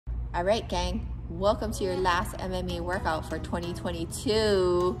All right, gang, welcome to your last MMA workout for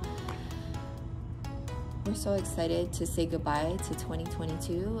 2022. We're so excited to say goodbye to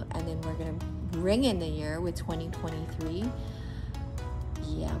 2022, and then we're gonna bring in the year with 2023.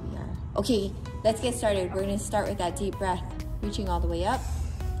 Yeah, we are. Okay, let's get started. We're gonna start with that deep breath, reaching all the way up,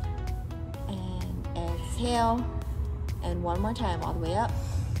 and exhale, and one more time, all the way up,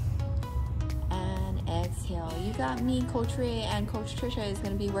 and exhale. You got me, Coach Ray, and Coach Trisha is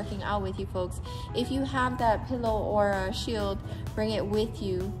gonna be working out with you folks. If you have that pillow or a shield, bring it with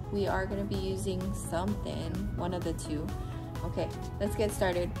you. We are gonna be using something, one of the two. Okay, let's get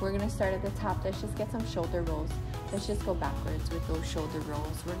started. We're gonna start at the top. Let's just get some shoulder rolls. Let's just go backwards with those shoulder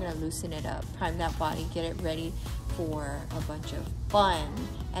rolls. We're gonna loosen it up, prime that body, get it ready for a bunch of fun.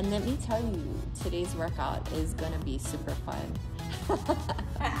 And let me tell you, today's workout is gonna be super fun.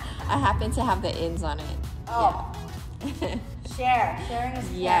 I happen to have the ins on it. Oh. Yeah. Sharing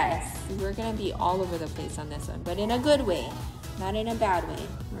is yes, we're gonna be all over the place on this one, but in a good way, not in a bad way.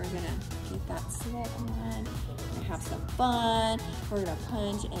 We're gonna get that sweat on, and have some fun. We're gonna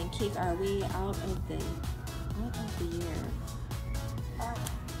punch and kick our way out of the year.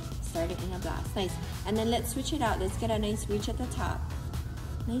 Start it in a blast. Nice. And then let's switch it out. Let's get a nice reach at the top.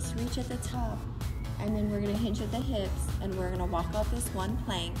 Nice reach at the top. And then we're gonna hinge at the hips, and we're gonna walk out this one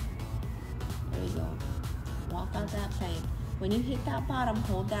plank. There you go. Walk out that plank. When you hit that bottom,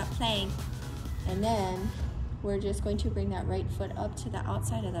 hold that plank, and then we're just going to bring that right foot up to the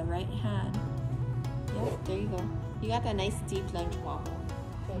outside of the right hand. Yep, there you go. You got that nice deep lunge wobble.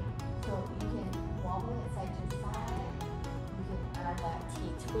 Okay, so you can wobble it side to side. You can add that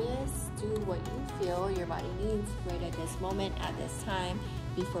T-twist. Do what you feel your body needs right at this moment, at this time,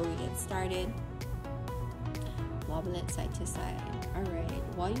 before we get started. Wobble it side to side. All right,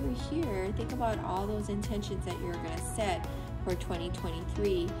 while you're here, think about all those intentions that you're gonna set for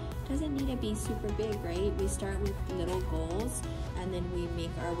 2023. Doesn't need to be super big, right? We start with little goals, and then we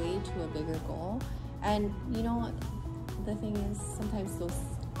make our way to a bigger goal. And you know, the thing is, sometimes those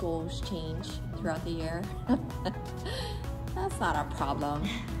goals change throughout the year. That's not a problem.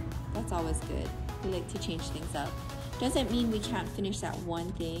 That's always good. We like to change things up. Doesn't mean we can't finish that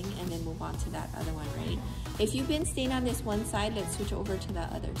one thing and then move on to that other one, right? If you've been staying on this one side, let's switch over to the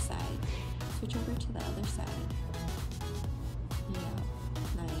other side. Switch over to the other side.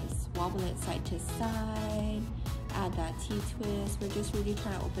 Yeah, nice. Wobble it side to side. Add that T-twist. We're just really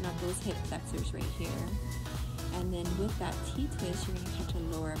trying to open up those hip flexors right here. And then with that T-twist, you're gonna catch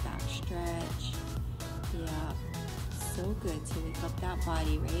a lower back stretch. Yeah, so good to wake up that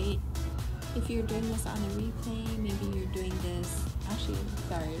body, right? If you're doing this on a replay, maybe you're doing this, actually,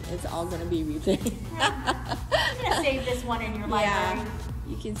 sorry, it's all gonna be replay. I'm gonna save this one in your library. Yeah,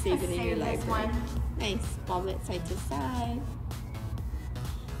 you can save it in your library. Nice, wobble it side to side.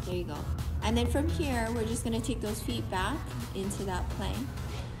 There you go. And then from here, we're just gonna take those feet back into that plank,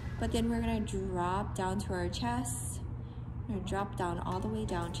 but then we're gonna drop down to our chest. We're gonna drop down all the way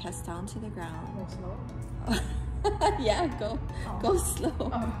down, chest down to the ground. Go slow? Yeah, go slow.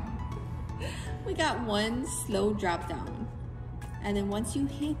 Oh. We got one slow drop down, and then once you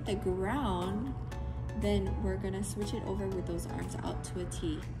hit the ground, then we're gonna switch it over with those arms out to a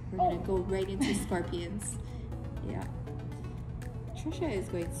T. We're gonna go right into scorpions. Yeah, Trisha is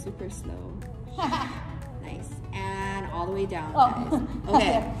going super slow. Nice, and all the way down, guys.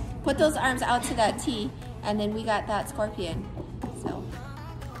 Okay, put those arms out to that T, and then we got that scorpion. So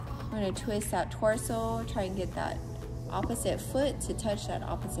we're gonna twist that torso, try and get that opposite foot to touch that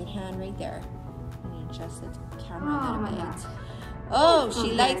opposite hand right there. Adjust the camera a little bit. Oh,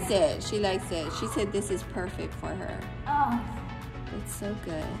 she likes it. She likes it. She said this is perfect for her. Oh, it's so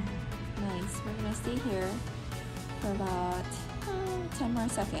good. Nice. We're gonna stay here for about 10 more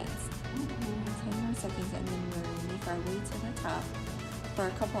seconds. 10 more seconds, and then we're gonna make our way to the top for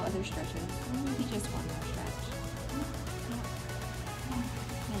a couple other stretches, or maybe just one more stretch.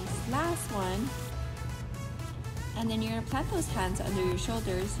 Nice. Last one. And then you're gonna plant those hands under your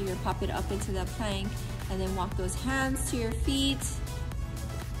shoulders. You're gonna pop it up into the plank, and then walk those hands to your feet.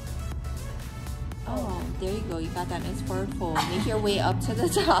 Oh, there you go. You got that nice forward fold. Make your way up to the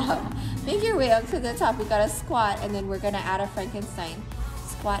top. Make your way up to the top. We got a squat, and then we're gonna add a Frankenstein.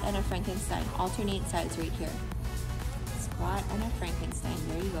 Squat and a Frankenstein. Alternate sides right here. Squat and a Frankenstein.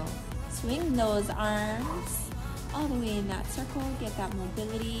 There you go. Swing those arms all the way in that circle. Get that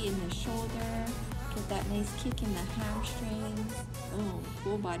mobility in the shoulder. Get that nice kick in the hamstrings. Oh,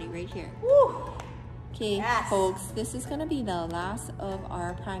 full body right here. Woo. Okay, yes. Folks, this is gonna be the last of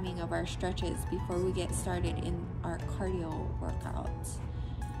our priming of our stretches before we get started in our cardio workout.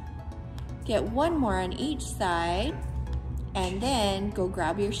 Get one more on each side, And then go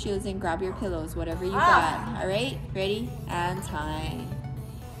grab your shields and grab your pillows, whatever you got. All right, ready and time.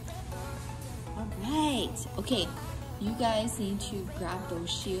 All right, okay. You guys need to grab those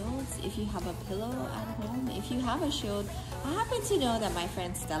shields if you have a pillow at home. If you have a shield, I happen to know that my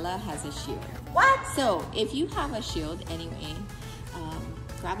friend Stella has a shield. What? So if you have a shield anyway,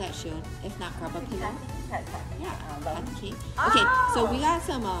 grab that shield. If not, grab a pillow. Yeah, okay. Okay, so we got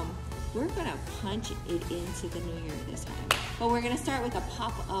some, we're gonna punch it into the new year this time. But we're gonna start with a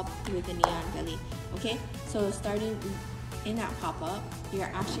pop-up with the neon belly, okay? So starting in that pop-up, you're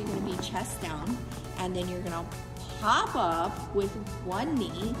actually gonna be chest down, and then you're gonna pop up with one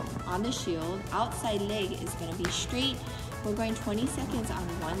knee on the shield. Outside leg is gonna be straight. We're going 20 seconds on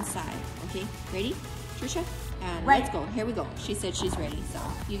one side, okay? Ready, Trisha? And let's go, here we go. She said she's ready, so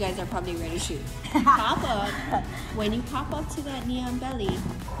you guys are probably ready to shoot. Pop up. When you pop up to that knee on belly,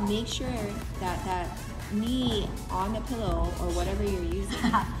 make sure that that knee on the pillow or whatever you're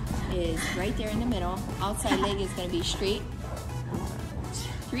using is right there in the middle. Outside leg is gonna be straight.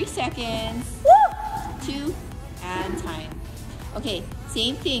 3 seconds, 2, and time. Okay,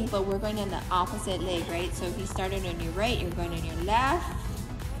 same thing, but we're going on the opposite leg, right? So if you started on your right, you're going on your left.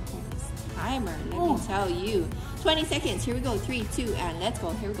 Timer, let me tell you. 20 seconds, here we go. 3, 2, and let's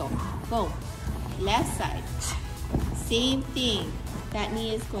go. Here we go. Boom. Left side. Same thing. That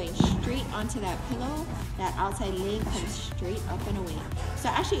knee is going straight onto that pillow. That outside leg comes straight up and away. So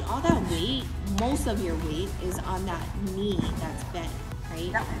actually all that weight, most of your weight is on that knee that's bent,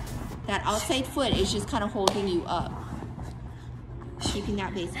 right? That outside foot is just kind of holding you up. Keeping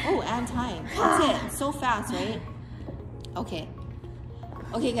that base. Oh, and time. That's it. So fast, right? Okay.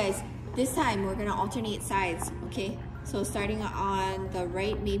 Okay, guys. This time we're gonna alternate sides, okay? So starting on the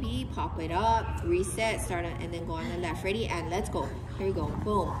right, maybe pop it up, reset, start on, and then go on the left. Ready? And let's go. Here we go.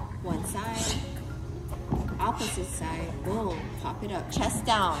 Boom. One side, opposite side. Boom. Pop it up. Chest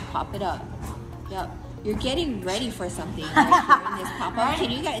down. Pop it up. Yep. You're getting ready for something right here in this pop up.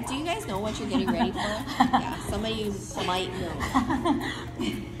 Can you guys? Do you guys know what you're getting ready for? Yeah. Some of you might know.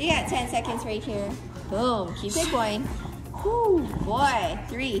 You got 10 seconds right here. Boom. Keep it going. Whoo, boy.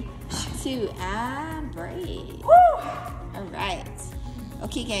 3, 2, and break. Woo! All right.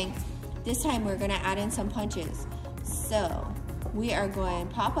 Okay, gang. This time we're gonna add in some punches. So we are going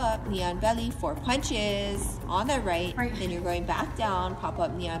pop up, knee on belly, 4 punches on the right. Then you're going back down, pop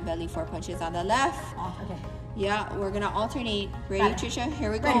up, knee on belly, 4 punches on the left. Okay. Yeah, we're gonna alternate. Ready, Trisha?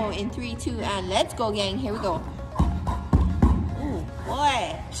 Here we go. In 3, 2, and let's go, gang. Here we go. Ooh,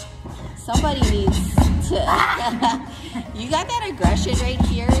 boy. Somebody needs to. You got that aggression right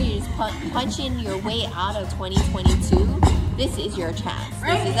here. You're just punching your way out of 2022. This is your chance.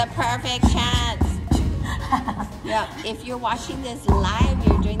 This is a perfect chance. Yeah, if you're watching this live,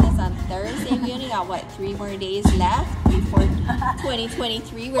 you're doing this on Thursday. We only got, what, 3 more days left before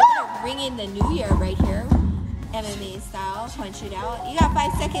 2023. We're gonna bring in the new year right here. MMA style, punch it out. You got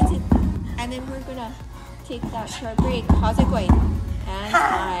 5 seconds, and then we're gonna take that short break. How's it going? And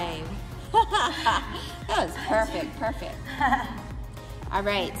time. That was perfect, perfect. All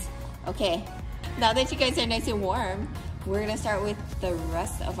right, okay. Now that you guys are nice and warm, we're gonna start with the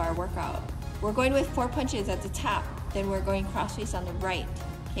rest of our workout. We're going with 4 punches at the top, then we're going crossface on the right,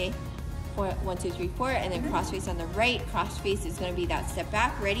 okay? 1, 2, 3, 4, and then crossface on the right. Crossface is gonna be that step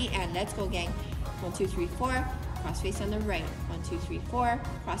back. Ready, and let's go, gang. 1, 2, 3, 4, crossface on the right. 1, 2, 3, 4,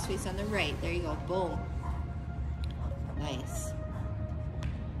 crossface on the right. There you go, boom. Nice.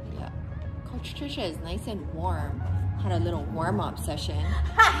 Coach Trisha is nice and warm. Had a little warm-up session.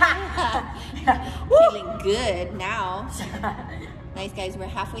 Feeling good now. Nice, guys. We're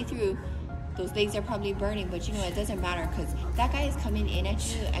halfway through. Those legs are probably burning, but you know, it doesn't matter because that guy is coming in at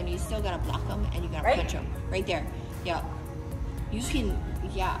you and you still gotta block him and you gotta punch him. Right there. Yeah. You can,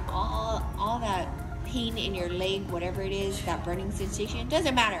 yeah, all that pain in your leg, whatever it is, that burning sensation,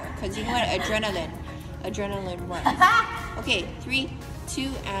 doesn't matter because you know what? Adrenaline works. Okay, 3,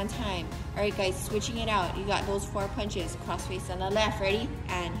 2, and time. All right, guys, switching it out. You got those 4 punches. Crossface on the left. Ready?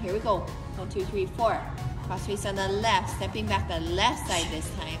 And here we go. 1, 2, 3, 4. Crossface on the left. Stepping back the left side this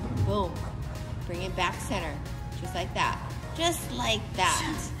time. Boom. Bring it back center. Just like that. Just like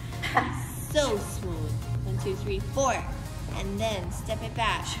that. So smooth. 1, 2, 3, 4. And then step it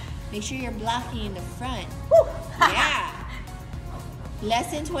back. Make sure you're blocking in the front. Yeah.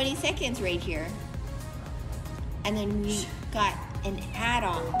 Less than 20 seconds right here. And then we got an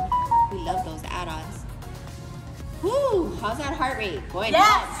add-on. We love those add-ons. Woo! How's that heart rate? Going up.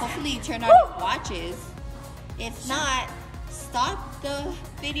 Hopefully you turn on your watches. If not, stop the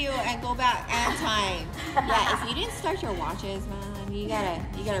video and go back and time. Yeah, if you didn't start your watches, man, you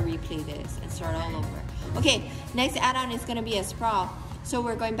gotta replay this and start all over. Okay, next add-on is gonna be a sprawl. So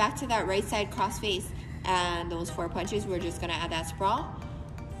we're going back to that right side cross face, and those 4 punches, we're just gonna add that sprawl.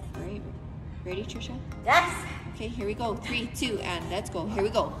 All right, ready, Trisha? Yes. Okay, here we go. 3, 2, and let's go. Here we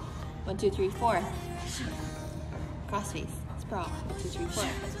go. 1, 2, 3, 4. Cross face, sprawl. 1, 2, 3, 4.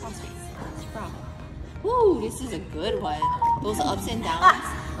 Cross face, sprawl. Woo, this is a good one. Those ups and downs,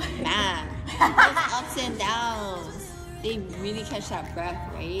 man. Those ups and downs, they really catch that breath,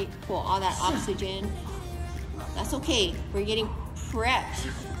 right? Pull all that oxygen. That's okay. We're getting prepped.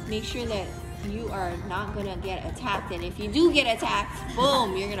 Make sure that you are not gonna get attacked, and if you do get attacked,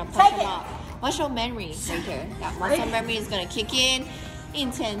 boom, you're gonna punch them off. Muscle memory right here. That muscle memory is gonna kick in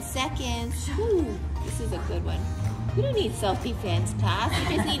 10 seconds. Woo, this is a good one. We don't need self-defense class.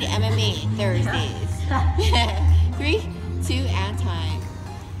 We just need MMA Thursdays. 3, 2, and time.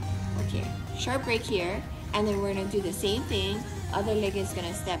 Okay, short break here, and then we're gonna do the same thing. Other leg is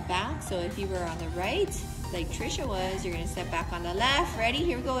gonna step back. So if you were on the right, like Trisha was, you're gonna step back on the left. Ready?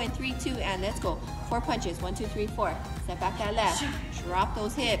 Here we go in 3, 2, and let's go. 4 punches. 1, 2, 3, 4. Step back that left. Drop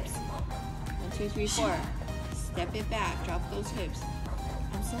those hips. 1, 2, 3, 4. Step it back. Drop those hips.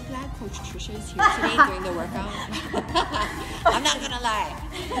 I'm so glad Coach Trisha is here today during the workout. I'm not gonna lie.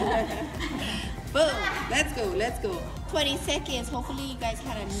 Boom. Let's go. Let's go. 20 seconds. Hopefully you guys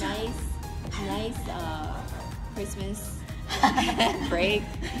had a nice Christmas break,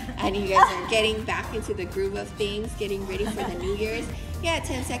 and you guys are getting back into the groove of things, getting ready for the New Year's. Yeah,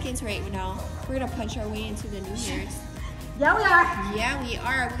 10 seconds right now. We're gonna punch our way into the New Year's. Yeah, we are. Yeah, we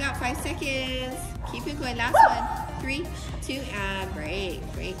are. We got 5 seconds. Keep it going. Last one. 3, 2, and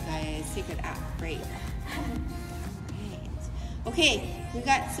break. Break, guys. Take it out. Break. Right. Okay, we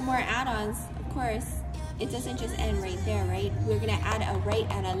got some more add-ons. Of course, it doesn't just end right there, right? We're gonna add a right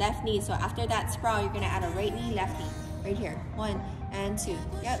and a left knee. So after that sprawl, you're gonna add a right knee, left knee. Right here. 1 and 2.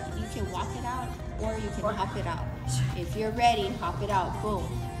 Yep, you can walk it out or you can hop it out. If you're ready, hop it out. Boom.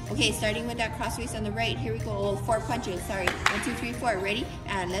 Okay, starting with that cross face on the right. Here we go. Oh, 4 punches. Sorry. 1, 2, 3, 4. Ready?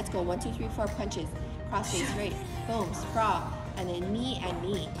 And let's go. 1, 2, 3, 4 punches. Cross face right. Boom. Sprawl. And then knee and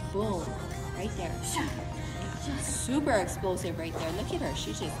knee. Boom. Right there. Yeah. Super explosive right there. Look at her.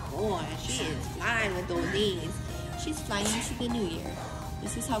 She's just going. She is flying with those knees. She's flying into the new year.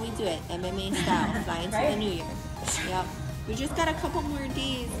 This is how we do it. MMA style. Flying to the new year. Yep. We just got a couple more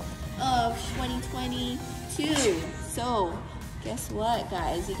days of 2022. So, guess what,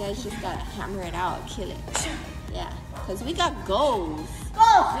 guys? You guys just gotta hammer it out, kill it. Yeah, because we got goals. We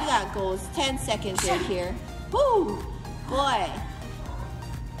got goals. 10 seconds right here. Woo! Boy.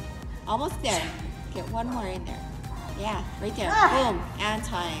 Almost there. Get one more in there. Yeah, right there. Boom. And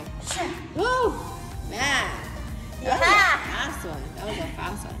time. Woo! Man. That was a fast one. That was a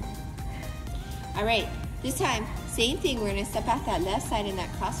fast one. All right. This time, same thing. We're going to step back that left side in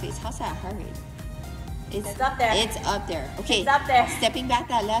that cross face. How's that heart rate? It's up there. It's up there. Okay. It's up there. Stepping back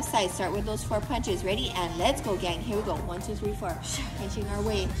that left side. Start with those 4 punches. Ready? And let's go, gang. Here we go. 1, 2, 3, 4. Punching our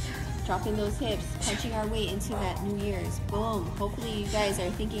way. Dropping those hips. Punching our way into that New Year's. Boom. Hopefully you guys are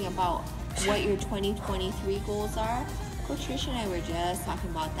thinking about what your 2023 goals are. Coach Trish and I were just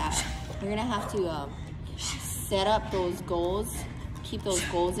talking about that. We're going to have to set up those goals. Keep those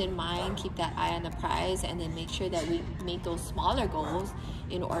goals in mind, keep that eye on the prize, and then make sure that we make those smaller goals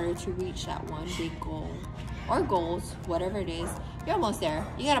in order to reach that one big goal. Or goals, whatever it is. You're almost there.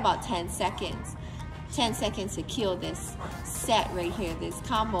 You got about 10 seconds. 10 seconds to kill this set right here, this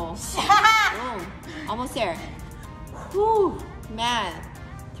combo. Boom. Almost there. Whew, man.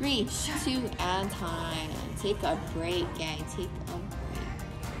 3, 2, and time. Take a break, gang. Take a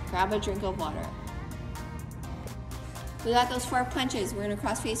break. Grab a drink of water. We got those 4 punches. We're gonna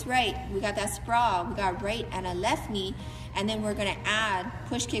cross face right. We got that sprawl. We got right and a left knee. And then we're gonna add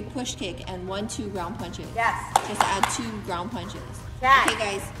push kick, and 1, 2 ground punches. Yes. Just add 2 ground punches. Yes. Okay,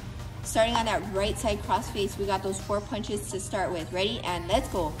 guys. Starting on that right side cross face, we got those 4 punches to start with. Ready? And let's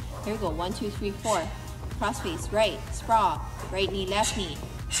go. Here we go. 1, 2, 3, 4. Cross face, right, sprawl, right knee, left knee.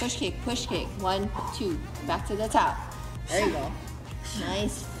 Push kick, 1, 2. Back to the top. There you go.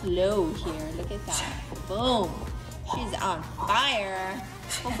 Nice flow here. Look at that. Boom. She's on fire.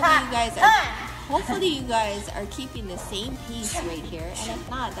 Hopefully you guys are keeping the same pace right here. And if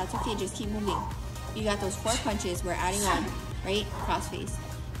not, that's okay. Just keep moving. You got those 4 punches. We're adding on. Right? Cross face.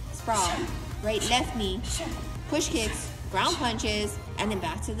 Sprawl. Right, left knee. Push kicks. Ground punches. And then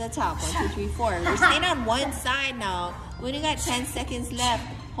back to the top. 1, 2, 3, 4. We're staying on one side now. We only got 10 seconds left.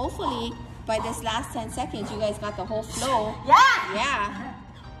 Hopefully, by this last 10 seconds, you guys got the whole flow. Yeah. Yeah.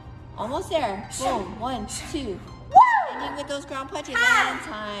 Almost there. Boom. 1, 2. Ending with those ground punches and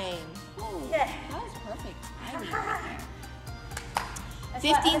time. Ooh, that was perfect.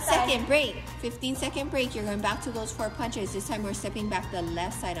 15-second break. 15-second break. You're going back to those 4 punches. This time we're stepping back the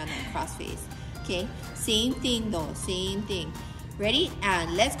left side on that cross face. Okay, same thing though, same thing. Ready?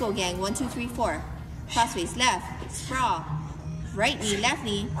 And let's go, gang. 1, 2, 3, 4. Cross face, left, sprawl. Right knee, left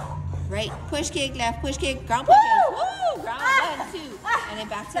knee. Right, push kick, left, push kick, ground punches. Woo! Ground, 1, 2. And then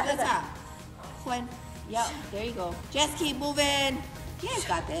back to the top. 1, yep, there you go. Just keep moving. You guys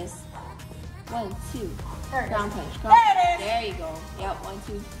got this. 1, 2. Ground punch, ground punch. There you go. Yep, 1,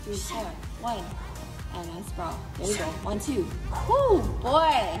 2, 3, 4. 1. And then sprawl. There you go. 1, 2. Woo,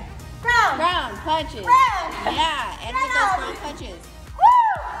 boy. Ground punches. Yeah, and with those ground punches.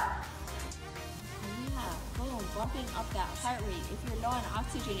 Yeah, boom, bumping up that heart rate. If you're low on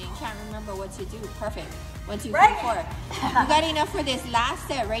oxygen and you can't remember what to do, perfect. 1, 2, 3, 4. You got enough for this last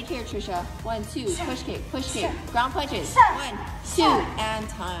set right here, Trisha. 1, 2, push kick, ground punches. 1, 2, and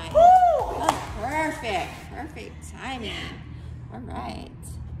time. Oh, perfect timing. All right.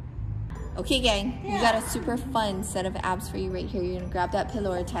 Okay, gang, we got a super fun set of abs for you right here. You're gonna grab that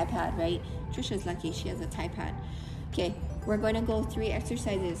pillow or tie pad, right? Trisha's lucky, she has a tie pad. Okay, we're gonna go 3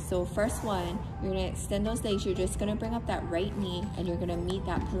 exercises. So first one, you're gonna extend those legs. You're just gonna bring up that right knee and you're gonna meet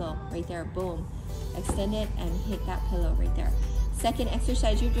that pillow right there, boom. Extend it and hit that pillow right there. Second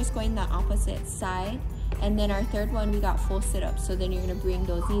exercise, you're just going the opposite side. And then our third one, we got full sit-ups. So then you're gonna bring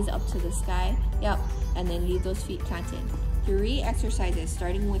those knees up to the sky, yep, and then leave those feet planted. 3 exercises,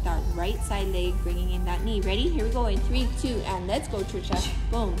 starting with our right side leg, bringing in that knee. Ready? Here we go in 3, 2, and let's go, Trisha.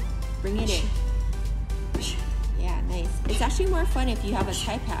 Boom. Bring it in. Yeah, nice. It's actually more fun if you have a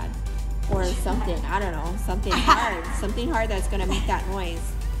tie pad or something. I don't know. Something hard. Something hard that's going to make that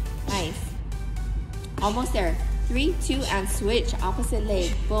noise. Nice. Almost there. 3, 2, and switch. Opposite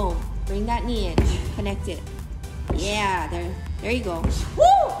leg. Boom. Bring that knee in. Connect it. Yeah, there you go.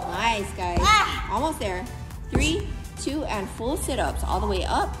 Woo! Nice, guys. Almost there. 3, 2, and full sit-ups. All the way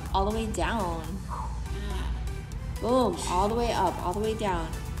up, all the way down. Boom. All the way up, all the way down.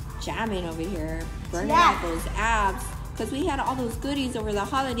 Jamming over here. Burning out those abs. Because we had all those goodies over the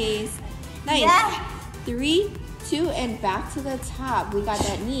holidays. Nice. 3, 2, and back to the top. We got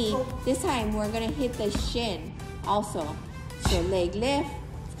that knee. This time, we're going to hit the shin also. So leg lift.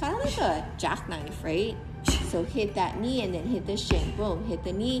 It's kind of like a jackknife, right? So hit that knee and then hit the shin. Boom. Hit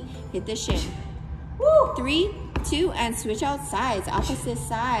the knee, hit the shin. 3, 2, and switch out sides. Opposite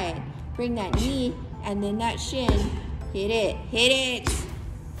side. Bring that knee and then that shin. Hit it. Hit it.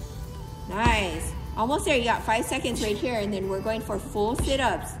 Nice. Almost there. You got 5 seconds right here. And then we're going for full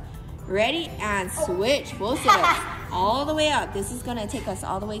sit-ups. Ready? And switch. Full sit-ups. All the way up. This is going to take us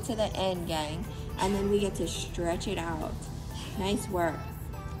all the way to the end, gang. And then we get to stretch it out. Nice work.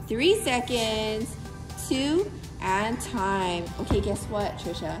 3 seconds. 2, and time. Okay, guess what,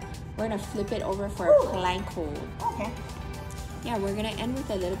 Trisha? We're going to flip it over for a plank hold. Okay. Yeah, we're going to end with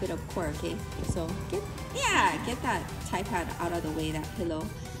a little bit of core, okay? So, get that tie pad out of the way, that pillow.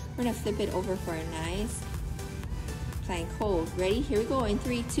 We're going to flip it over for a nice plank hold. Ready? Here we go in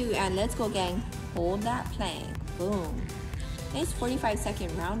 3, 2, and let's go, gang. Hold that plank. Boom. Nice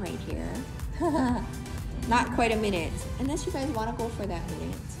 45-second round right here. Not quite a minute. Unless you guys want to go for that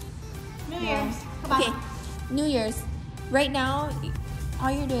minute. New Year's. Okay, New Year's. Right now,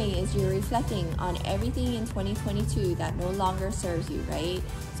 all you're doing is you're reflecting on everything in 2022 that no longer serves you, right?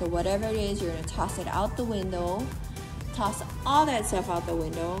 So whatever it is, you're going to toss it out the window. Toss all that stuff out the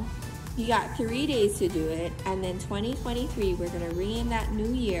window. You got 3 days to do it. And then 2023, we're going to ring in that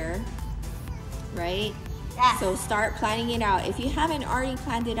new year, right? Yes. So start planning it out. If you haven't already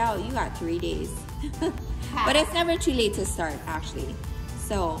planned it out, you got 3 days. But it's never too late to start, actually.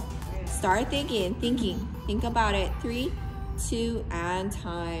 So start thinking. Think about it. 3, 2, and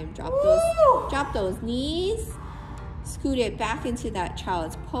time. Drop those knees. Scoot it back into that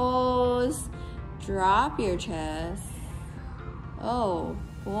child's pose. Drop your chest. Oh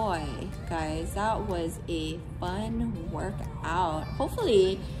boy, guys, that was a fun workout.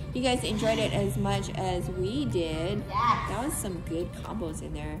 Hopefully you guys enjoyed it as much as we did. Yes. That was some good combos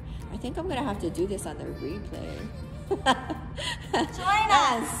in there. I think I'm gonna have to do this on the replay.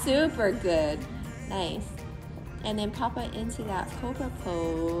 That was super good. Nice. And then pop it into that cobra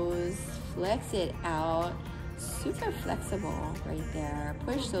pose. Flex it out. Super flexible right there.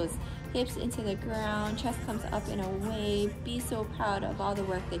 Push those hips into the ground. Chest comes up in a wave. Be so proud of all the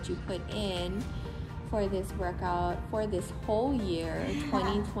work that you put in for this workout, for this whole year,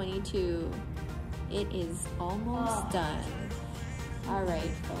 2022. It is almost done. All right,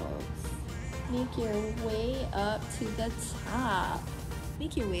 folks. Make your way up to the top.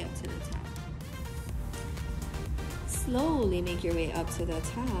 Make your way up to the top. Slowly make your way up to the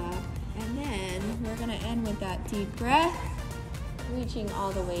top. And then we're gonna end with that deep breath. reaching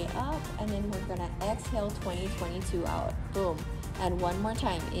all the way up, and then we're gonna exhale 2022 out. Boom. And one more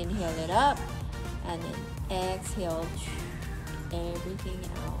time, inhale it up, and then exhale everything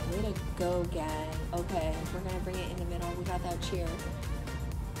out. Way to go, gang. Okay, we're gonna bring it in the middle. We got that chair.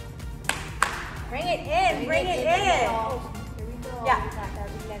 Bring it in. Bring it in. Here we go. Yeah. We got that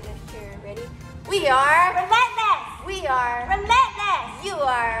relentless chair. Ready? We are relentless. We are Relentless. You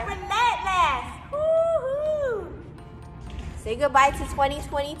are Relentless. Woo-hoo. Say goodbye to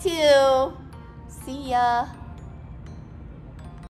 2022. See ya.